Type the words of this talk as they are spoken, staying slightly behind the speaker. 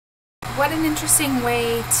what an interesting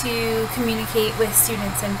way to communicate with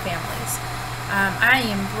students and families. I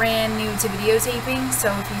am brand new to videotaping, so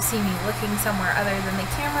if you see me looking somewhere other than the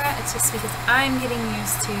camera, it's just because I'm getting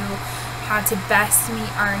used to how to best meet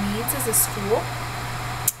our needs as a school.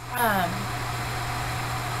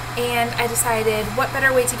 And I decided what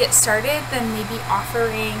better way to get started than maybe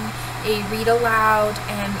offering a read aloud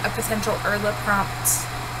and a potential IRLA prompt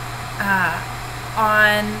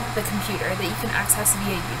on the computer that you can access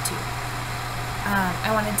via YouTube. I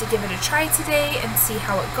wanted to give it a try today and see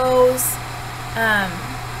how it goes.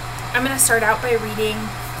 I'm going to start out by reading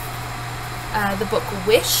the book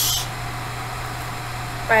Wish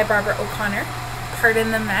by Barbra O'Connor.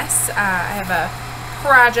 Pardon the mess. I have a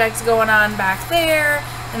project going on back there,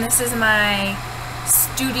 and this is my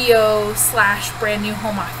studio / brand new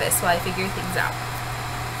home office while I figure things out.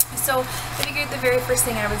 So I figured the very first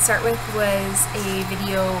thing I would start with was a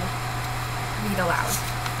video read aloud,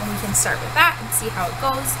 and we can start with that and see how it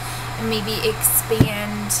goes, and maybe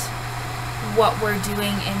expand what we're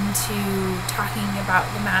doing into talking about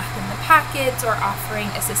the math in the packets or offering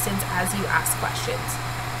assistance as you ask questions.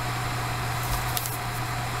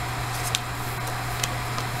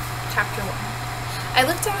 Chapter 1. I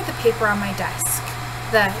looked down at the paper on my desk,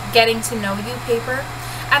 the Getting to Know You paper.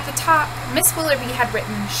 At the top, Miss Willoughby had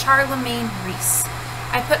written Charlemagne Reese.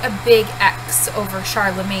 I put a big X over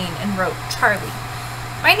Charlemagne and wrote Charlie.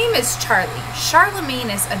 My name is Charlie. Charlemagne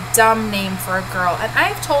is a dumb name for a girl, and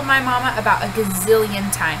I've told my mama about a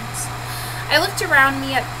gazillion times. I looked around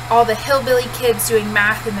me at all the hillbilly kids doing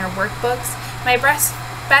math in their workbooks. My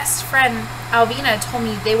best friend Alvina told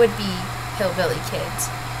me they would be hillbilly kids.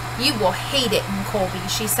 You will hate it in Colby,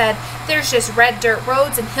 she said. There's just red dirt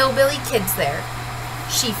roads and hillbilly kids there.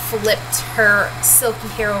 She flipped her silky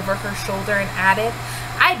hair over her shoulder and added,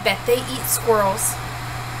 I bet they eat squirrels.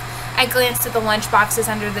 I glanced at the lunch boxes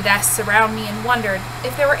under the desks around me and wondered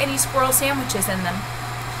if there were any squirrel sandwiches in them.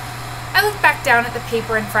 I looked back down at the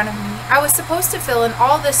paper in front of me. I was supposed to fill in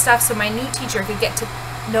all this stuff so my new teacher could get to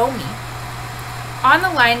know me. On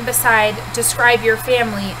the line beside describe your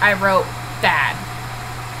family, I wrote bad.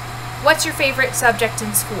 What's your favorite subject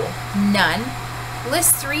in school? None.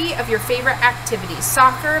 List 3 of your favorite activities: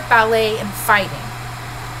 soccer, ballet, and fighting.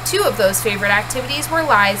 2 of those favorite activities were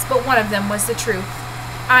lies, but one of them was the truth.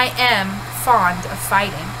 I am fond of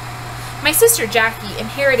fighting. My sister Jackie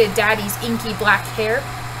inherited Daddy's inky black hair,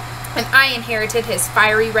 and I inherited his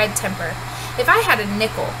fiery red temper. If I had a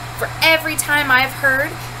nickel for every time I've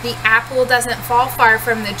heard the apple doesn't fall far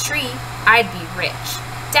from the tree, I'd be rich.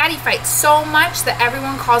 Daddy fights so much that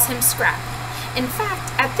everyone calls him Scrappy. In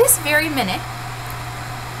fact, at this very minute,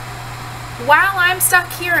 while I'm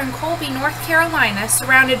stuck here in Colby, North Carolina,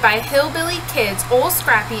 surrounded by hillbilly kids, old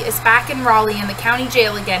Scrappy is back in Raleigh in the county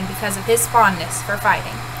jail again because of his fondness for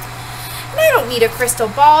fighting. And I don't need a crystal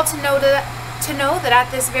ball to know that at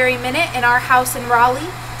this very minute in our house in Raleigh,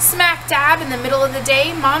 smack dab in the middle of the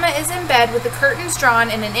day, Mama is in bed with the curtains drawn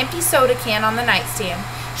and an empty soda can on the nightstand.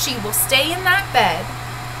 She will stay in that bed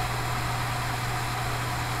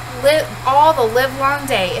all the livelong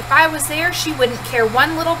day. If I was there, she wouldn't care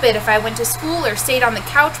one little bit if I went to school or stayed on the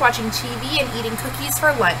couch watching TV and eating cookies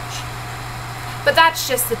for lunch. But that's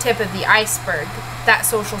just the tip of the iceberg, that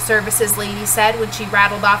social services lady said when she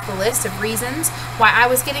rattled off the list of reasons why I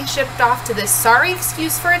was getting shipped off to this sorry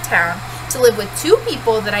excuse for a town to live with 2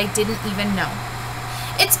 people that I didn't even know.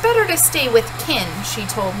 It's better to stay with kin, she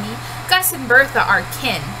told me. Gus and Bertha are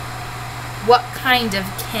kin. What kind of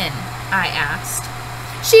kin? I asked.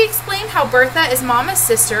 She explained how Bertha is Mama's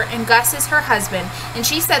sister and Gus is her husband, and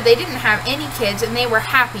she said they didn't have any kids and they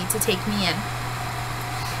were happy to take me in.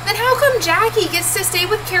 Then how come Jackie gets to stay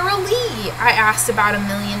with Carol Lee? I asked about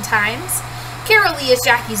 1,000,000 times. Carol Lee is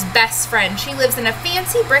Jackie's best friend. She lives in a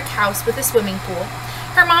fancy brick house with a swimming pool.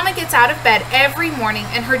 Her mama gets out of bed every morning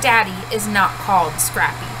and her daddy is not called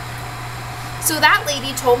Scrappy. So that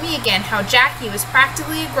lady told me again how Jackie was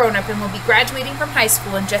practically a grown-up and will be graduating from high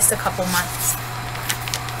school in just a couple months.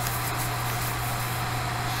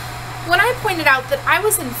 When I pointed out that I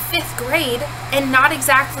was in 5th grade and not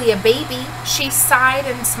exactly a baby, she sighed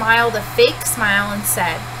and smiled a fake smile and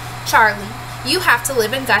said, Charlie, you have to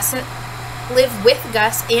live with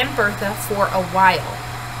Gus and Bertha for a while.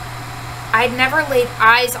 I'd never laid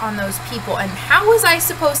eyes on those people, and how was I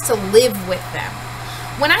supposed to live with them?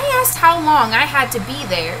 When I asked how long I had to be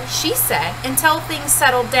there, she said, until things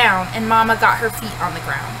settled down and Mama got her feet on the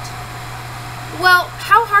ground. Well,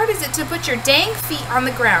 how hard is it to put your dang feet on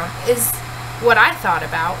the ground is what I thought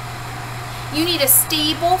about. You need a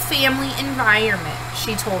stable family environment,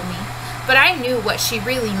 she told me. But I knew what she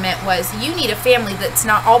really meant was, you need a family that's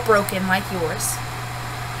not all broken like yours.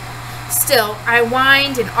 Still, I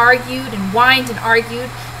whined and argued and whined and argued,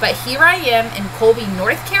 but here I am in Colby,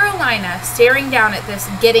 North Carolina, staring down at this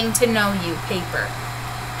Getting to Know You paper.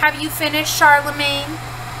 Have you finished, Charlemagne?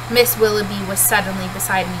 Miss Willoughby was suddenly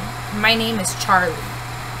beside me. My name is Charlie,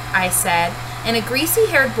 I said, and a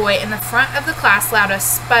greasy-haired boy in the front of the class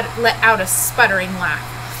let out a sputtering laugh.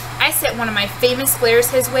 I sent one of my famous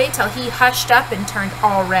glares his way till he hushed up and turned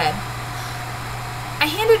all red. I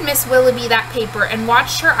handed Miss Willoughby that paper and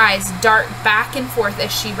watched her eyes dart back and forth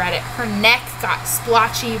as she read it. Her neck got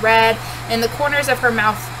splotchy red, and the corners of her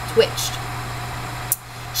mouth twitched.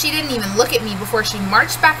 She didn't even look at me before she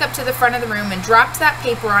marched back up to the front of the room and dropped that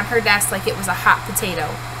paper on her desk like it was a hot potato.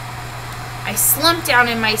 I slumped down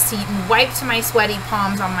in my seat and wiped my sweaty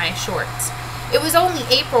palms on my shorts. It was only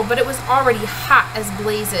April, but it was already hot as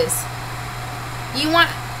blazes. You want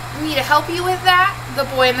me to help you with that? The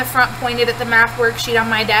boy in the front pointed at the math worksheet on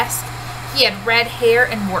my desk. He had red hair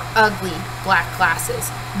and wore ugly black glasses.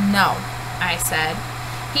 No, I said.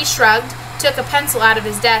 He shrugged, took a pencil out of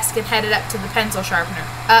his desk, and headed up to the pencil sharpener.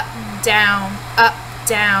 Up, down, up,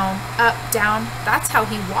 down, up, down. That's how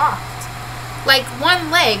he walked. Like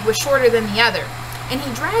one leg was shorter than the other, and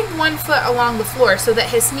he dragged one foot along the floor so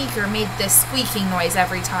that his sneaker made this squeaking noise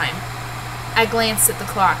every time. I glanced at the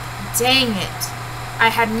clock. Dang it. I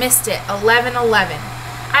had missed it, 11:11.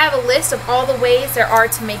 I have a list of all the ways there are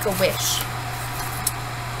to make a wish.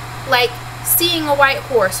 Like seeing a white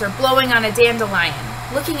horse or blowing on a dandelion.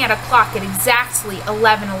 Looking at a clock at exactly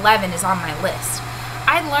 11:11 is on my list.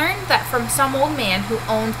 I learned that from some old man who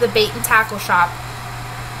owned the bait and tackle shop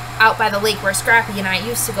out by the lake where Scrappy and I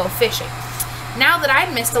used to go fishing. Now that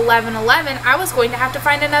I'd missed 11:11, I was going to have to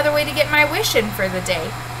find another way to get my wish in for the day.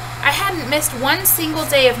 I hadn't missed one single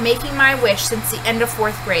day of making my wish since the end of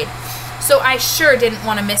 4th grade, so I sure didn't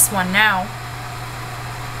want to miss one now.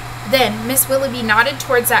 Then Miss Willoughby nodded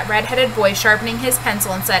towards that red-headed boy sharpening his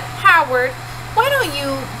pencil and said, Howard, why don't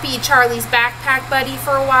you be Charlie's backpack buddy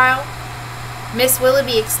for a while? Miss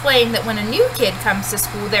Willoughby explained that when a new kid comes to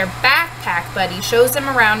school, their backpack buddy shows them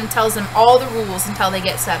around and tells them all the rules until they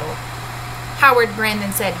get settled. Howard grinned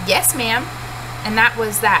and said, Yes, ma'am. And that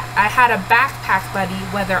was that. I had a backpack buddy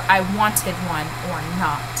whether I wanted one or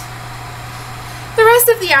not. The rest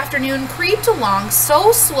of the afternoon creeped along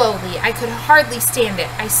so slowly I could hardly stand it.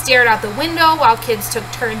 I stared out the window while kids took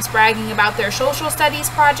turns bragging about their social studies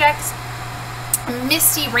projects. A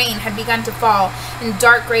misty rain had begun to fall, and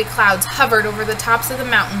dark gray clouds hovered over the tops of the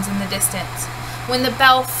mountains in the distance. When the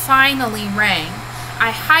bell finally rang, I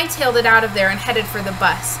hightailed it out of there and headed for the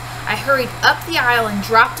bus. I hurried up the aisle and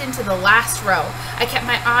dropped into the last row. I kept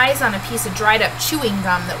my eyes on a piece of dried-up chewing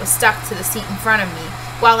gum that was stuck to the seat in front of me,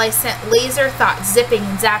 while I sent laser thoughts zipping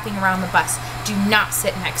and zapping around the bus. Do not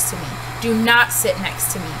sit next to me. Do not sit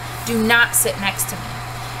next to me. Do not sit next to me.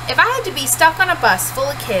 If I had to be stuck on a bus full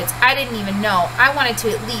of kids I didn't even know, I wanted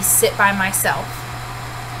to at least sit by myself.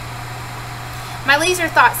 My laser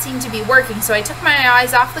thoughts seemed to be working, so I took my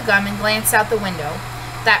eyes off the gum and glanced out the window.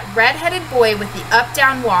 That red-headed boy with the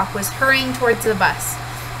up-down walk was hurrying towards the bus,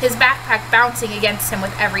 his backpack bouncing against him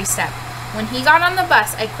with every step. When he got on the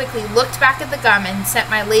bus, I quickly looked back at the gum and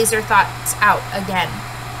sent my laser thoughts out again.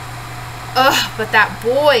 Ugh, but that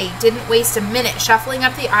boy didn't waste a minute shuffling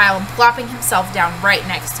up the aisle and plopping himself down right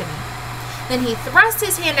next to me. Then he thrust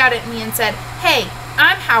his hand out at me and said, Hey,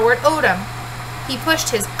 I'm Howard Odom. He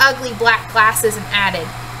pushed his ugly black glasses and added,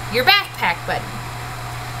 Your backpack buddy.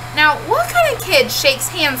 Now, what kind of kid shakes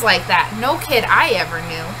hands like that? No kid I ever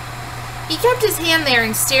knew. He kept his hand there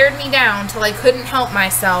and stared me down till I couldn't help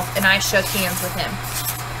myself, and I shook hands with him.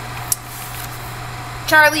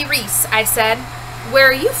 Charlie Reese, I said. Where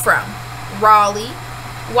are you from? Raleigh.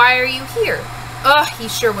 Why are you here? Ugh, he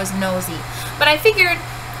sure was nosy. But I figured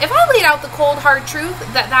if I laid out the cold, hard truth,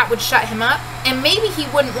 that would shut him up, and maybe he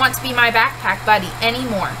wouldn't want to be my backpack buddy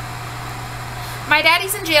anymore. My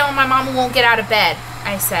daddy's in jail and my mama won't get out of bed,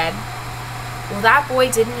 I said. Well, that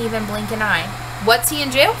boy didn't even blink an eye. What's he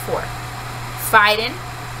in jail for? Fighting?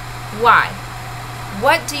 Why?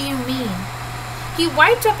 What do you mean? He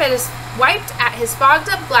wiped at his fogged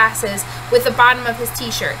up glasses with the bottom of his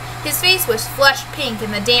t-shirt. His face was flushed pink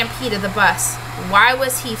in the damp heat of the bus. Why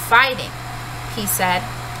was he fighting? He said.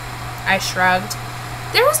 I shrugged.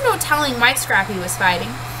 There was no telling why Scrappy was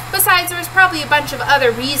fighting. Besides, there was probably a bunch of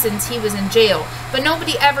other reasons he was in jail, but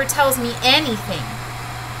nobody ever tells me anything.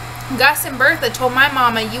 Gus and Bertha told my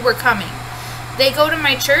mama you were coming. They go to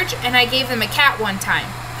my church, and I gave them a cat one time,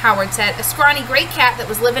 Howard said, a scrawny gray cat that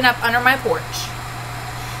was living up under my porch.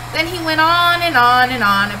 Then he went on and on and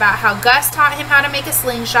on about how Gus taught him how to make a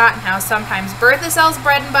slingshot and how sometimes Bertha sells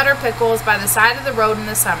bread and butter pickles by the side of the road in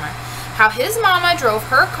the summer, how his mama drove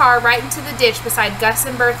her car right into the ditch beside Gus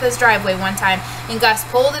and Bertha's driveway one time, and Gus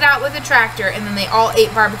pulled it out with a tractor, and then they all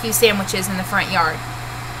ate barbecue sandwiches in the front yard.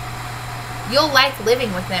 You'll like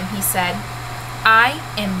living with them, he said. I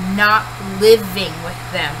am not living with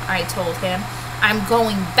them, I told him. I'm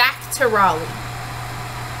going back to Raleigh.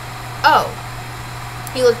 Oh.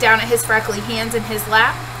 He looked down at his freckly hands in his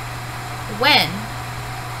lap. When?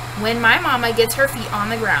 When my mama gets her feet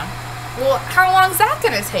on the ground. Well, how long's that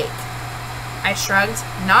gonna take? I shrugged.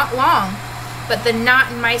 Not long. But the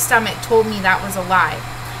knot in my stomach told me that was a lie.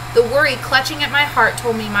 The worry clutching at my heart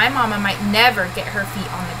told me my mama might never get her feet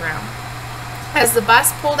on the ground. As the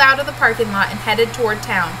bus pulled out of the parking lot and headed toward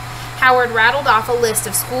town, Howard rattled off a list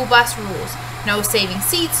of school bus rules. No saving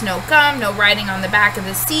seats, no gum, no riding on the back of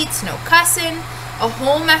the seats, no cussing. A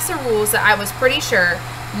whole mess of rules that I was pretty sure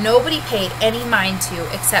nobody paid any mind to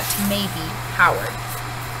except maybe Howard.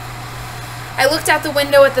 I looked out the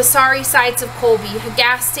window at the sorry sights of Colby, a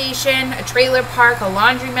gas station, a trailer park, a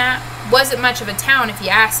laundromat. Wasn't much of a town if you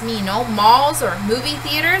ask me. No malls or movie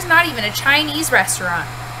theaters, not even a Chinese restaurant.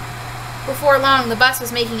 Before long, the bus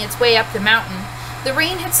was making its way up the mountain. The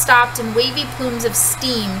rain had stopped and wavy plumes of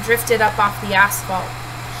steam drifted up off the asphalt.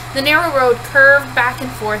 The narrow road curved back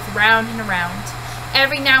and forth, round and around.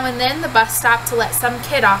 Every now and then, the bus stopped to let some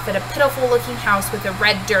kid off at a pitiful-looking house with a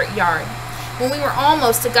red dirt yard. When we were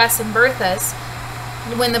almost to Gus and Bertha's,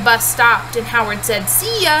 when the bus stopped and Howard said,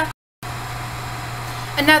 "See ya!"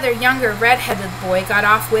 Another younger, red-headed boy got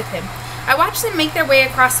off with him. I watched them make their way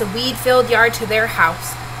across the weed-filled yard to their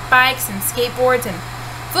house. Bikes and skateboards and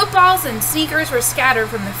footballs and sneakers were scattered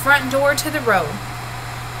from the front door to the road.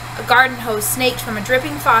 A garden hose snaked from a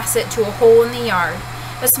dripping faucet to a hole in the yard.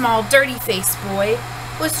 A small, dirty-faced boy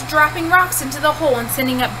was dropping rocks into the hole and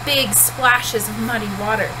sending up big splashes of muddy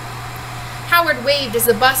water. Howard waved as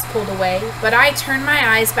the bus pulled away, but I turned my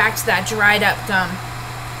eyes back to that dried-up gum.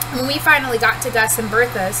 When we finally got to Gus and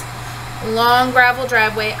Bertha's long gravel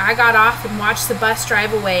driveway, I got off and watched the bus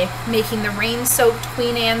drive away, making the rain-soaked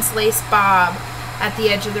Queen Anne's lace bob at the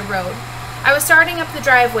edge of the road. I was starting up the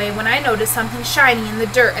driveway when I noticed something shiny in the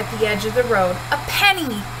dirt at the edge of the road. A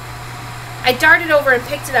penny! I darted over and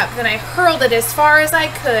picked it up, then I hurled it as far as I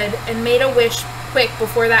could and made a wish quick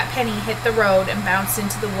before that penny hit the road and bounced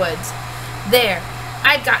into the woods. There,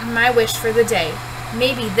 I'd gotten my wish for the day.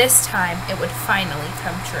 Maybe this time it would finally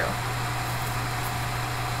come true.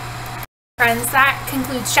 Friends, that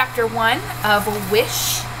concludes chapter 1 of A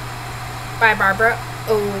Wish by Barbra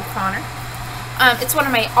O'Connor. It's one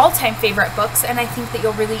of my all-time favorite books, and I think that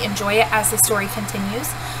you'll really enjoy it as the story continues.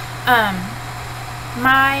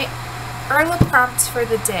 My IRLA prompt for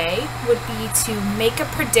the day would be to make a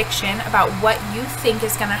prediction about what you think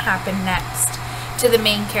is going to happen next to the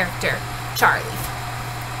main character, Charlie.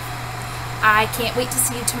 I can't wait to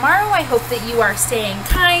see you tomorrow. I hope that you are staying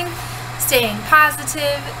kind, staying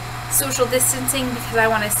positive, social distancing, because I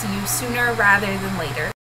want to see you sooner rather than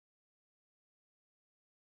later.